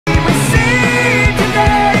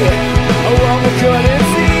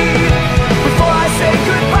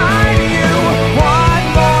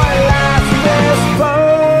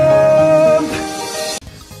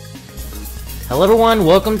everyone,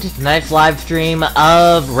 welcome to tonight's live stream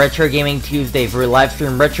of Retro Gaming Tuesdays. We live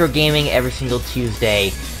stream retro gaming every single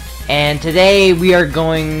Tuesday. And today we are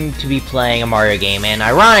going to be playing a Mario game, and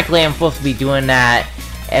ironically I'm supposed to be doing that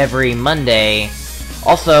every Monday.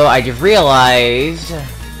 Also, I just realized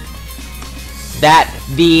that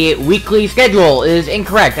the weekly schedule is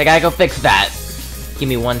incorrect. I gotta go fix that. Give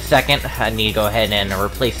me 1 second. I need to go ahead and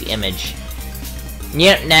replace the image.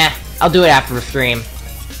 Yeah, nah, I'll do it after the stream.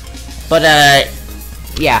 But,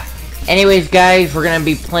 yeah. Anyways, guys, we're gonna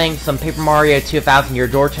be playing some Paper Mario 2000 Year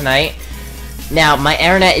Door tonight. Now, my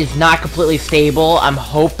internet is not completely stable. I'm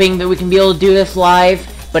hoping that we can be able to do this live,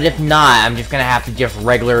 but if not, I'm just gonna have to just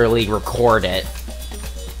regularly record it.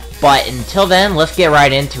 But until then, let's get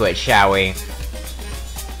right into it, shall we?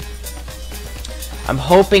 I'm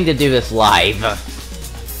hoping to do this live.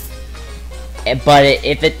 But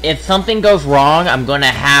if something goes wrong, I'm gonna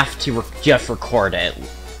have to just record it.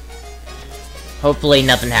 Hopefully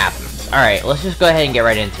nothing happens. Alright, let's just go ahead and get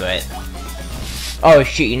right into it. Oh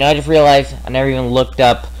shoot, you know, I just realized I never even looked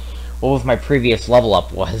up what was my previous level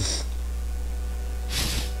up was.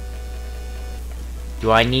 Do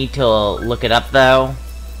I need to look it up though?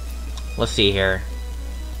 Let's see here.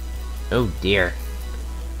 Oh dear.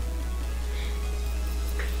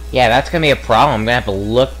 Yeah, that's gonna be a problem. I'm gonna have to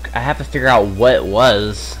look, I have to figure out what it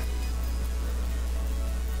was.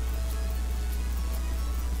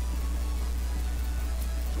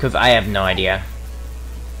 Because I have no idea.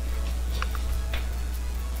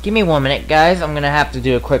 Give me 1 minute, guys. I'm gonna have to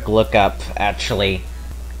do a quick lookup, actually.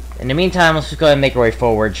 In the meantime, let's just go ahead and make our way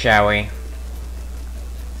forward, shall we?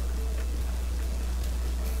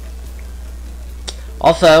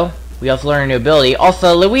 Also, we also learned a new ability.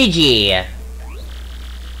 Also, Luigi!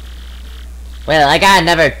 Well, I got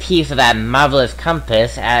another piece of that marvelous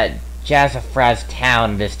compass at Jazzafraz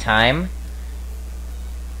Town this time.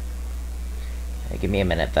 Give me a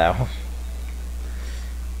minute, though.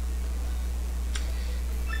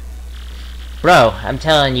 Bro, I'm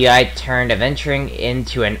telling you, I turned adventuring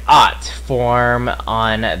into an art form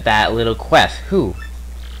on that little quest. Who?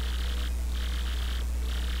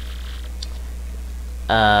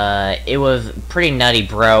 It was pretty nutty,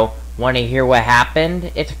 bro. Want to hear what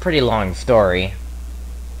happened? It's a pretty long story.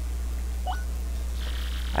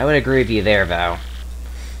 I would agree with you there, though.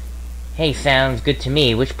 Hey, sounds good to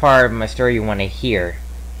me. Which part of my story you want to hear?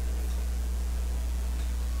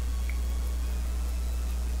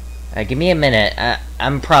 Give me a minute.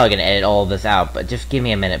 I'm probably going to edit all of this out, but just give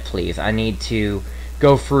me a minute, please. I need to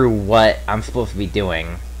go through what I'm supposed to be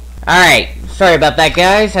doing. Alright, sorry about that,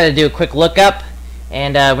 guys. Had to do a quick lookup,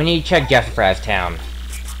 and we need to check Jazzafraz Town.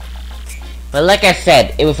 But like I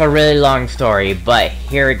said, it was a really long story, but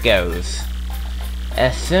here it goes.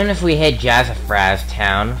 As soon as we hit Jazzafraz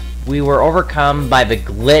Town, we were overcome by the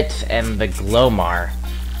Glitz and the Glomar.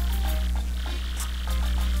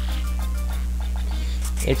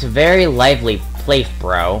 It's a very lively place,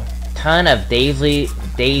 bro. Ton of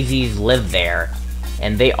daisies live there,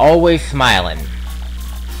 and they always smilin'.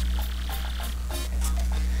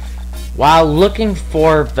 While looking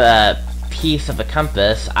for the piece of the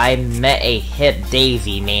compass, I met a hip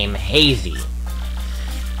daisy named Hazy.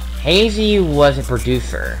 Hazy was a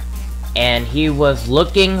producer, and he was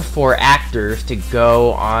looking for actors to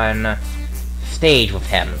go on stage with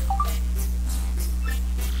him.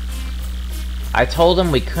 I told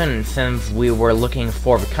him we couldn't since we were looking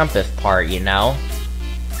for the compass part, you know?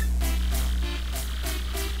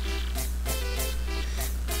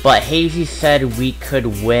 But Hazy said we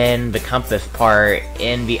could win the compass part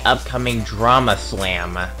in the upcoming Drama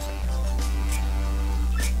Slam.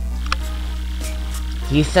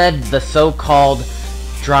 He said the so-called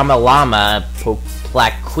Drama Llama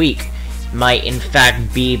Plaqueak might in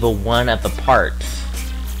fact be the one of the parts.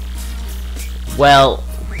 Well,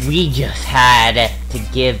 we just had to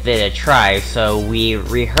give it a try, so we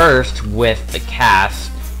rehearsed with the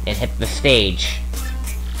cast and hit the stage.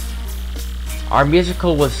 Our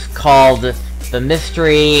musical was called The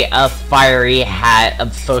Mystery of Fiery Hat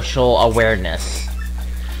of Social Awareness.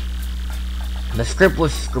 The script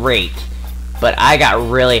was great, but I got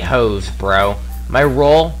really hosed, bro.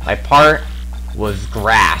 My part, was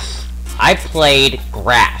grass. I played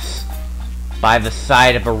grass. By the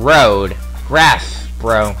side of a road. Grass,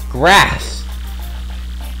 bro. Grass!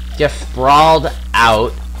 Just sprawled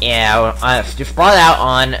out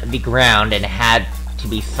on the ground and had to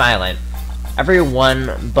be silent.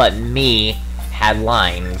 Everyone but me had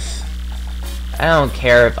lines. I don't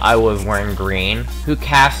care if I was wearing green. Who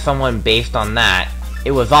cast someone based on that?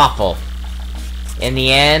 It was awful. In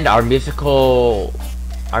the end, our musical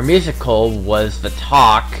was the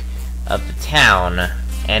talk of the town.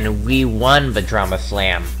 and we won the drama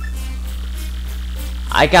slam.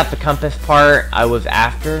 I got the compass part I was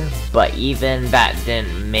after, but even that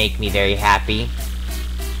didn't make me very happy.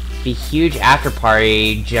 The huge after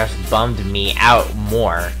party just bummed me out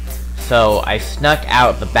more, so I snuck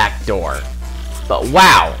out the back door. But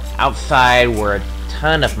wow, outside were a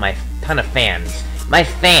ton of fans. My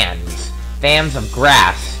fans of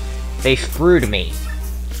grass. They screwed me.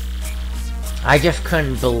 I just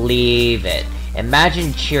couldn't believe it.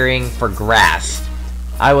 Imagine cheering for grass.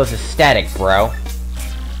 I was ecstatic, bro.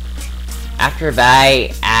 After that,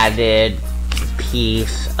 I added a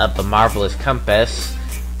piece of the marvelous compass,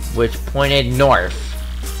 which pointed north.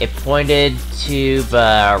 It pointed to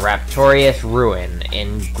the Raptorious Ruin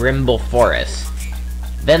in Grimble Forest.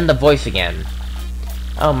 Then the voice again.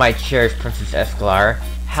 Oh, my cherished Princess Escalar,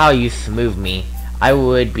 how you smooth me. I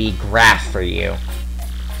would be grass for you.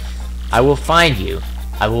 I will find you.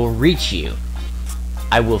 I will reach you.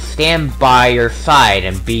 I will stand by your side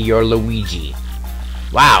and be your Luigi.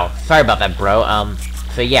 Wow, sorry about that, bro.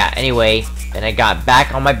 So yeah, anyway, then I got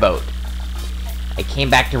back on my boat. I came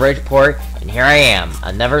back to Roachport, and here I am,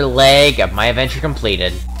 another leg of my adventure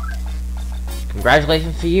completed.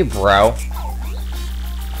 Congratulations to you, bro.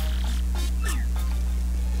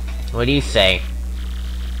 What do you say?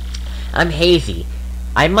 I'm hazy.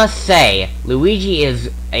 I must say, Luigi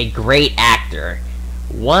is a great actor.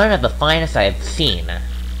 One of the finest I have seen.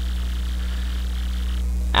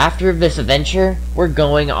 After this adventure, we're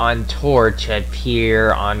going on tour to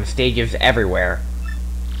appear on stages everywhere.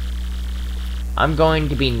 I'm going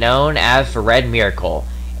to be known as the Red Miracle,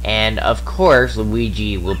 and of course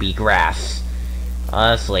Luigi will be grass.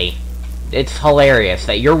 Honestly, it's hilarious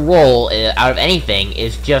that your role out of anything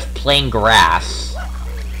is just plain grass.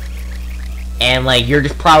 And like, you're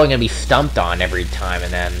just probably gonna be stumped on every time,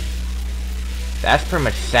 and then that's pretty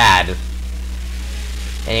much sad.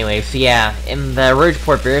 Anyway, so yeah, in the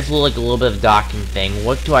Roachport, there's like a little bit of docking thing.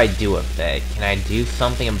 What do I do with it? Can I do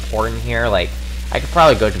something important here? Like, I could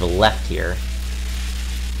probably go to the left here.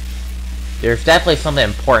 There's definitely something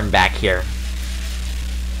important back here.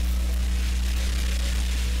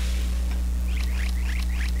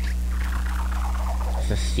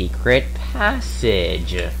 It's a secret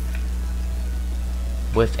passage.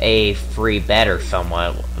 With a free bed or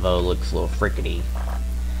somewhat, though it looks a little frickety.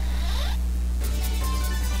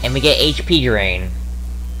 And we get HP drain.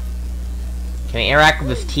 Can we interact with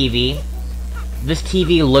this TV? This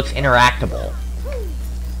TV looks interactable.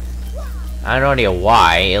 I have no idea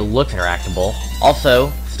why, it looks interactable.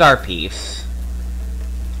 Also, star piece.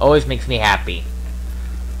 Always makes me happy.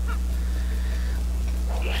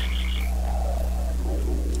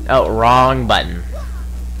 Oh, wrong button.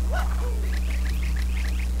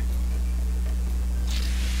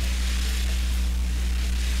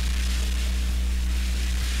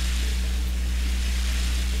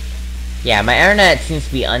 Yeah, my internet seems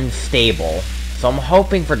to be unstable, so I'm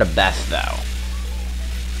hoping for the best, though.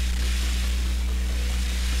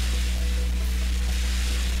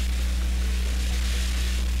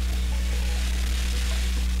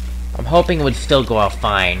 I'm hoping it would still go out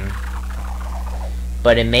fine,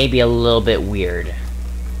 but it may be a little bit weird.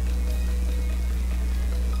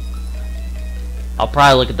 I'll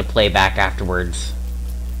probably look at the playback afterwards.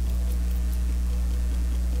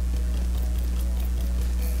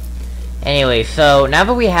 Anyway, so now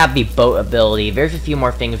that we have the boat ability, there's a few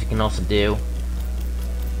more things we can also do.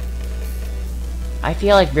 I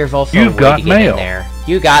feel like there's also a way to get in there.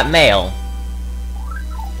 You got mail.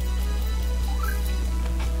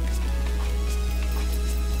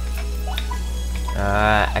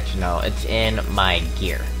 Actually no, it's in my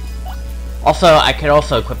gear. Also, I could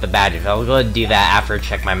also equip the badges. I'll go ahead and do that after I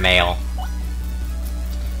check my mail.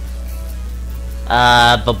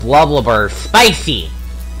 The Blubblbar Spicy!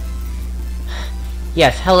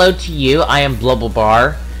 Yes, hello to you, I am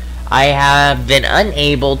Blubblbar. I have been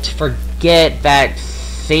unable to forget that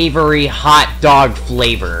savory hot dog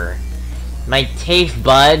flavor. My taste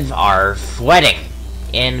buds are sweating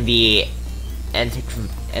in the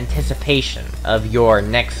anticipation of your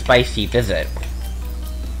next spicy visit.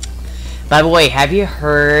 By the way, have you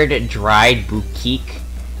heard dried bouquet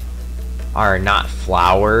are not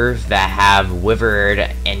flowers that have withered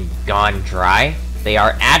and gone dry? They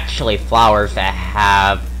are actually flowers that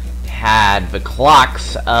have had the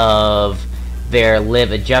clocks of their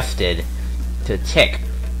live adjusted to tick,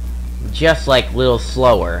 just like a little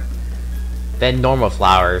slower than normal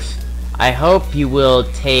flowers. I hope you will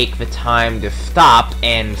take the time to stop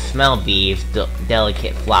and smell these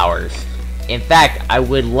delicate flowers. In fact, I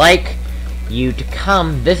would like you to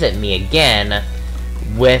come visit me again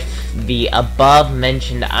with the above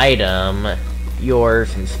mentioned item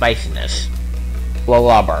yours and spiciness.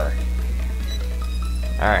 Bar.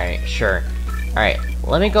 Alright, sure. Alright,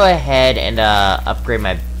 let me go ahead and upgrade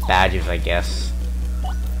my badges, I guess.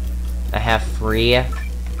 I have 3.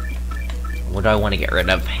 What do I want to get rid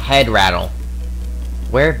of? Head rattle.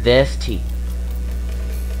 Wear this to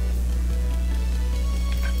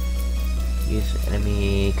use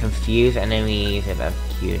enemy, confuse enemies if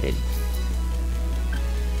executed.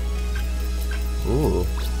 Ooh,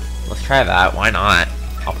 let's try that. Why not?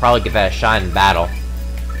 I'll probably give that a shot in battle.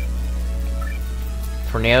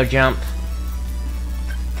 Tornado jump.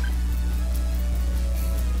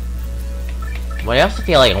 But I also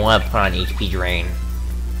feel like I want to put on HP drain.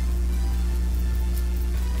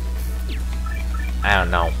 I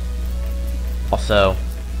don't know. Also,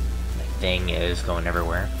 my thing is going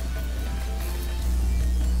everywhere.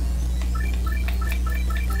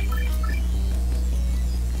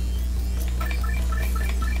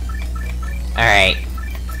 Alright.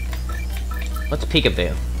 What's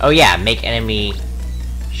peekaboo? Oh yeah, make enemy...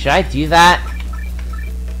 Should I do that?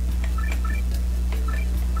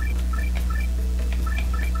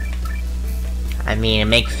 I mean, it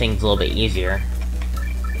makes things a little bit easier.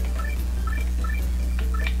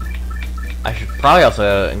 I should probably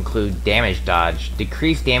also include damage dodge.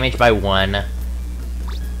 Decrease damage by 1.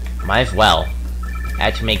 Might as well.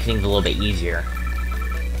 That should make things a little bit easier.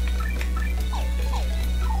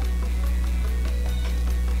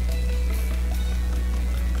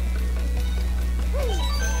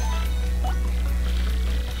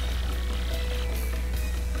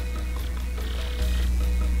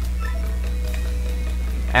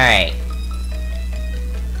 Alright.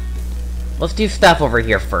 Let's do stuff over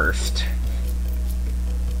here first.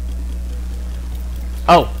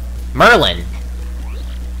 Oh, Merlin!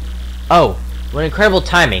 Oh, what incredible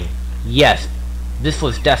timing. Yes, this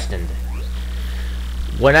was destined.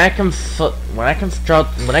 When I consulted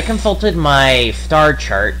my star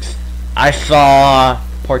chart, I saw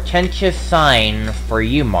portentous sign for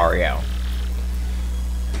you, Mario.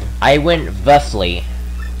 I went thusly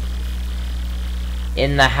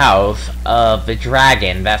in the house of the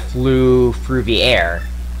dragon that flew through the air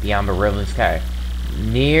beyond the rolling sky.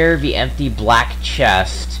 Near the empty black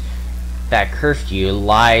chest that cursed you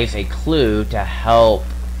lies a clue to help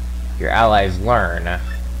your allies learn. I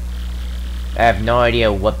have no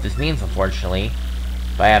idea what this means, unfortunately,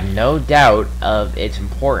 but I have no doubt of its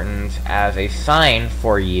importance as a sign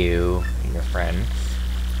for you and your friends.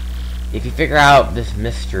 If you figure out this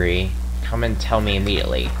mystery, come and tell me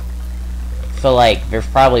immediately. So, like, there's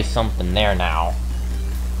probably something there now.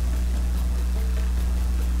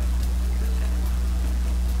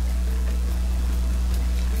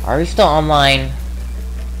 Are we still online?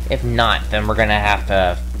 If not, then we're gonna have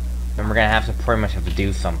to pretty much have to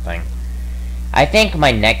do something. I think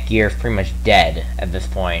my neck gear is pretty much dead at this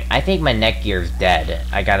point. I think my neck gear is dead.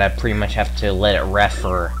 I gotta pretty much have to let it rest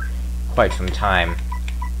for quite some time.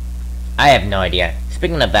 I have no idea.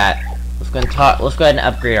 Speaking of that, let's go ahead and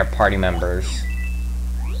upgrade our party members.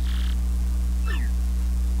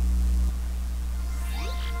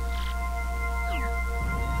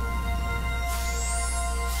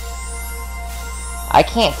 I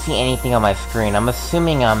can't see anything on my screen. I'm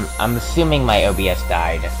assuming my OBS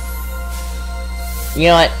died. You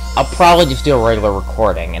know what? I'll probably just do a regular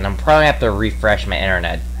recording, and I'm probably gonna have to refresh my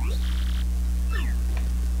internet.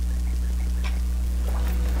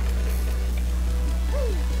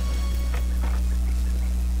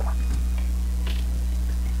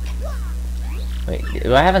 Wait,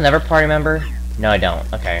 do I have another party member? No, I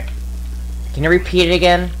don't. Okay. Can you repeat it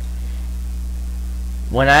again?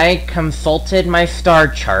 When I consulted my star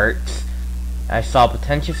charts, I saw a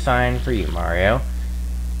potential sign for you, Mario.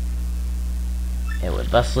 It was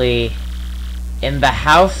thusly in the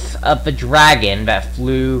house of the dragon that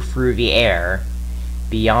flew through the air,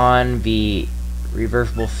 beyond the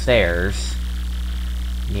reversible stairs,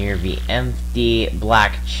 near the empty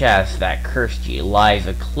black chest that cursed you, lies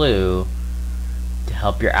a clue to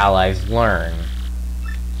help your allies learn.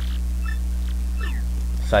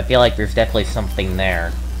 So I feel like there's definitely something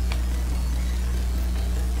there.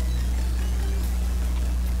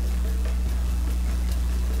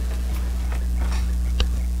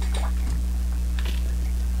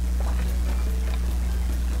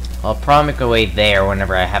 I'll probably make my way there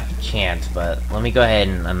whenever I have the chance, but let me go ahead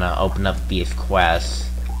and open up these quests.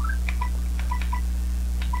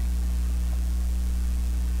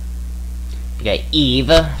 You got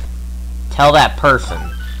Eve. Tell that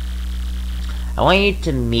person. I want you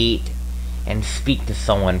to meet and speak to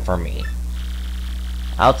someone for me.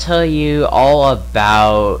 I'll tell you all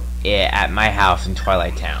about it at my house in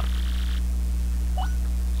Twilight Town.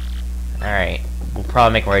 Alright. we'll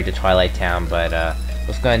probably make our way to Twilight Town, but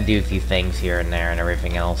let's go ahead and do a few things here and there and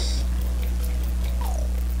everything else.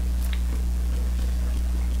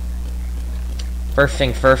 First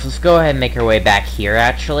thing first, let's go ahead and make our way back here,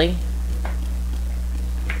 actually.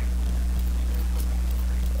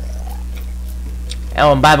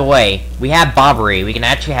 Oh, and by the way, we have Bobbery. We can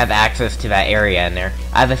actually have access to that area in there.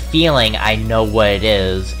 I have a feeling I know what it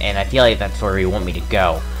is, and I feel like that's where we want me to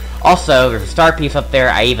go. Also, there's a star piece up there.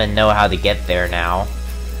 I even know how to get there now.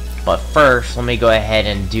 But first, let me go ahead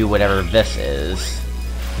and do whatever this is.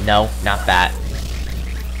 No, not that.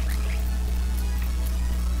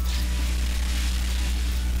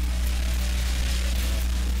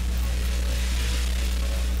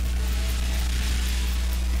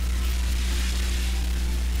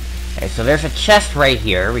 Okay, so there's a chest right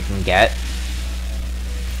here we can get.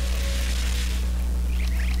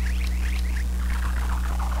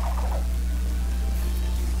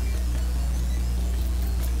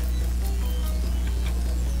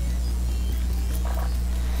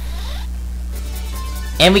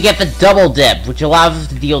 And we get the double dip, which allows us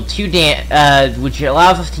to deal which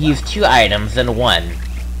allows us to use 2 items in one.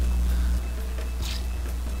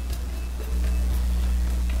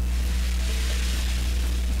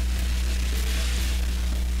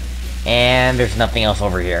 And there's nothing else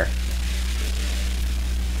over here.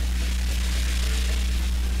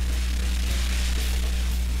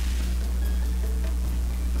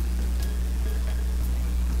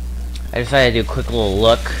 I decided to do a quick little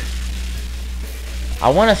look. I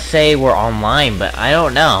want to say we're online, but I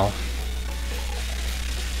don't know.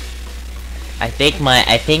 I think my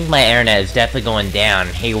internet is definitely going down,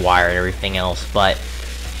 haywire and everything else, but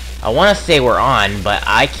I want to say we're on, but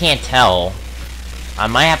I can't tell. I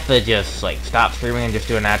might have to just, like, stop streaming and just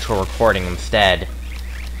do an actual recording instead.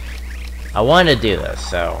 I wanted to do this,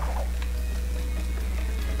 so...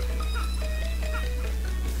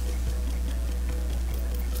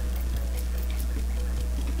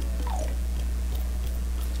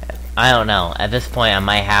 I don't know. At this point, I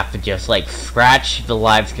might have to just, like, scratch the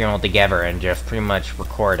live stream altogether and just pretty much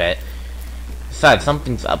record it. Besides,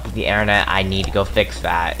 something's up with the internet. I need to go fix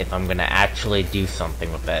that if I'm gonna actually do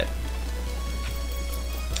something with it.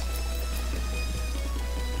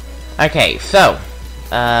 Okay, so,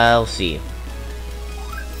 let's see.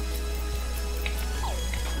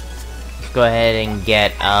 Let's go ahead and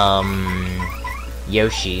get,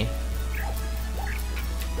 Yoshi.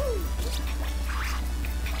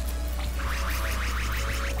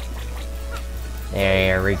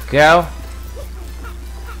 There we go.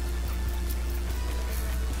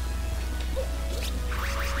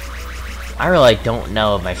 I really don't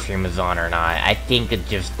know if my stream is on or not. I think it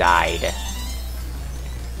just died.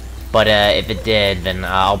 But if it did, then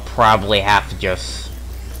I'll probably have to just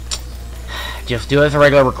do it as a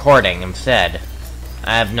regular recording instead.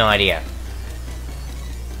 I have no idea.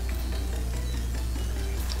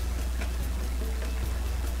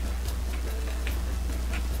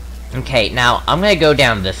 Okay, now I'm gonna go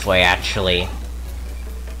down this way actually.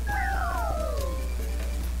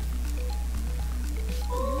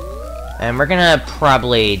 And we're gonna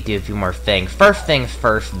probably do a few more things. First things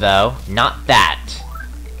first though, not that.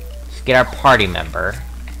 Get our party member.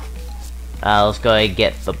 Let's go ahead and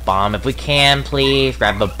get the bomb if we can, please.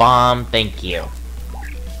 Grab the bomb, thank you.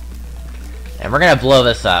 And we're gonna blow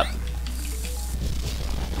this up.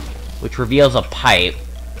 Which reveals a pipe.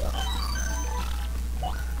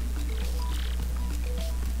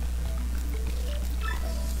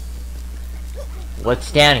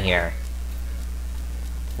 What's down here?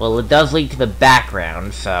 Well, it does lead to the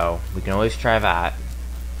background, so we can always try that.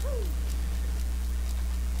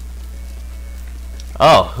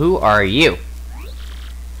 Oh, who are you?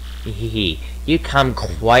 Hehehe, you come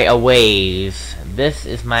quite a ways. This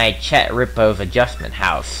is my Chet Rippo's adjustment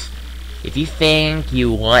house. If you think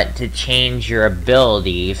you want to change your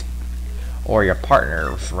abilities or your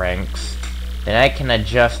partner's ranks, then I can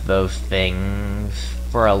adjust those things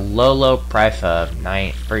for a low price of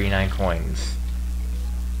 39 coins.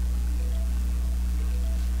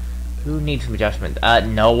 Who needs some adjustment?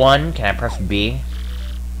 No one. Can I press B?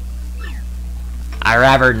 I'd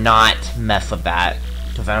rather not mess with that,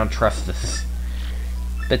 because I don't trust this.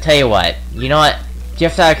 But tell you what, you know what?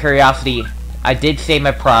 Just out of curiosity, I did save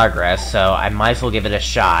my progress, so I might as well give it a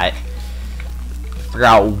shot. Figure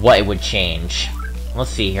out what it would change.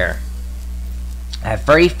 Let's see here. I have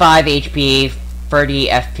 35 HP, 30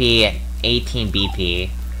 FP, and 18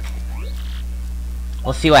 BP.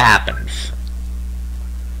 Let's see what happens.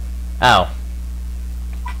 Oh.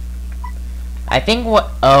 I think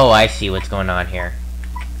what... Oh, I see what's going on here.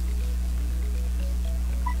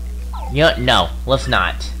 You know, no, let's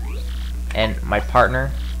not. And my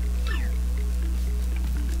partner?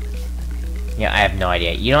 Yeah, I have no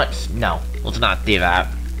idea. You know what? No, let's not do that.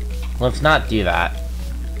 Let's not do that.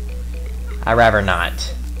 I'd rather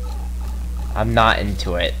not. I'm not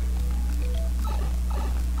into it.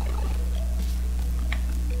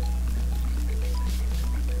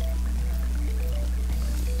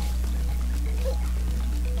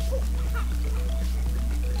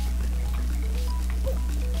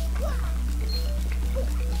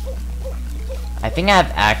 I think I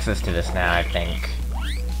have access to this now, I think.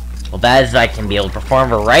 Well, that is I can be able to perform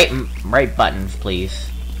the right buttons, please.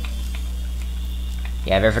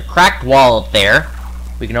 Yeah, there's a cracked wall up there.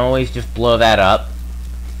 We can always just blow that up.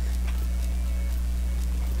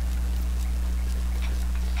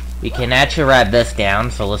 We can actually wrap this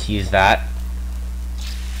down, so let's use that.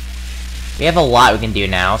 We have a lot we can do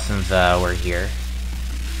now since we're here.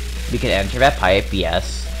 We can enter that pipe,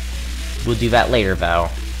 yes. We'll do that later, though.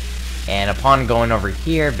 And upon going over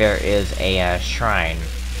here, there is a shrine.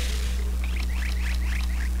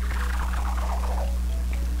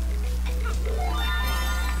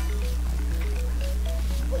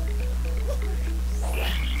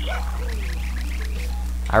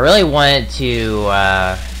 I really wanted to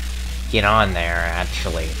get on there,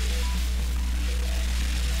 actually.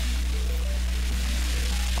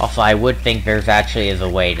 Also, I would think there's actually is a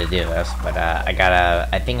way to do this, but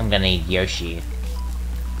I think I'm gonna need Yoshi.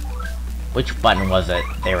 Which button was it?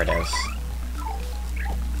 There it is.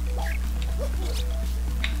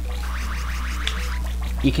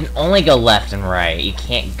 You can only go left and right. You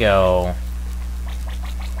can't go...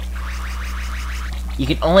 You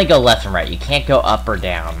can only go left and right. You can't go up or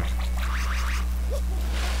down.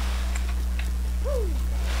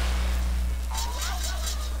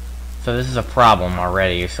 So this is a problem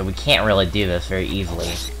already, so we can't really do this very easily.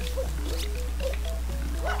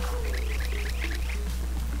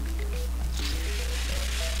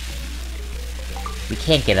 We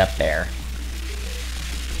can't get up there.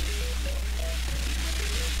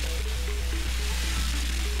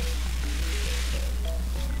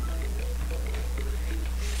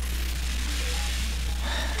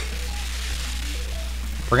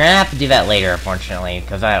 We're gonna have to do that later, unfortunately,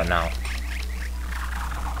 because I don't know.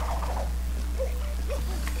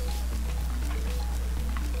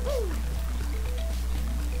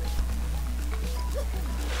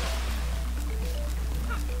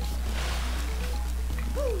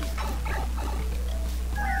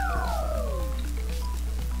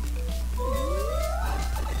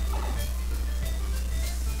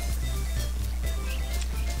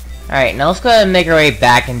 Alright, now let's go ahead and make our way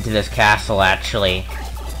back into this castle, actually.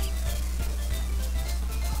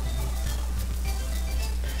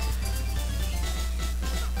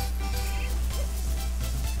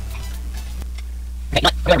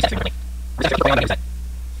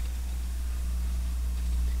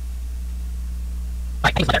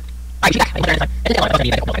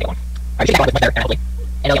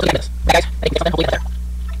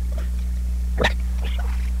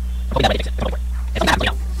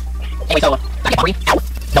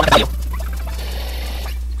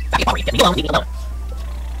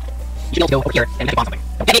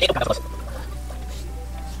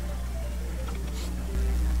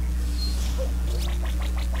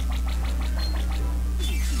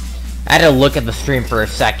 I had to look at the stream for a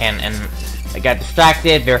second, and I got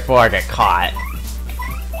distracted, therefore I got caught.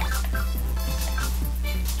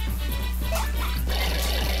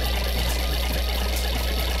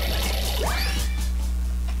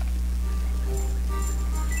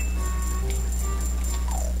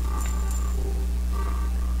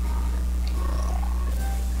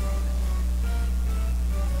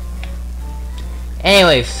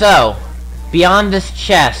 Anyway, so, beyond this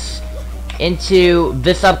chest, into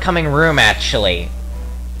this upcoming room, actually,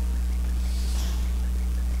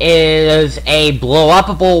 is a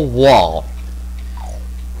blow-upable wall.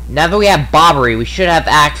 Now that we have Bobbery, we should have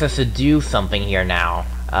access to do something here now.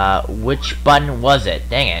 Which button was it?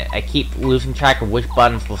 Dang it, I keep losing track of which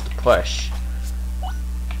button I'm supposed to push.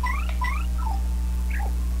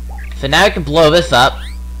 So now we can blow this up.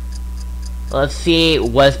 Let's see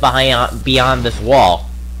what's beyond this wall.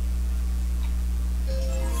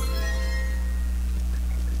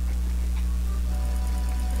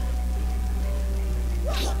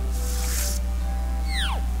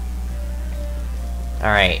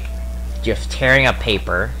 Alright, just tearing up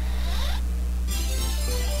paper.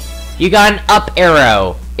 You got an up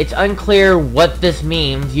arrow. It's unclear what this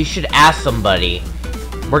means. You should ask somebody.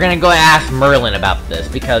 We're gonna go ask Merlin about this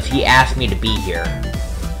because he asked me to be here.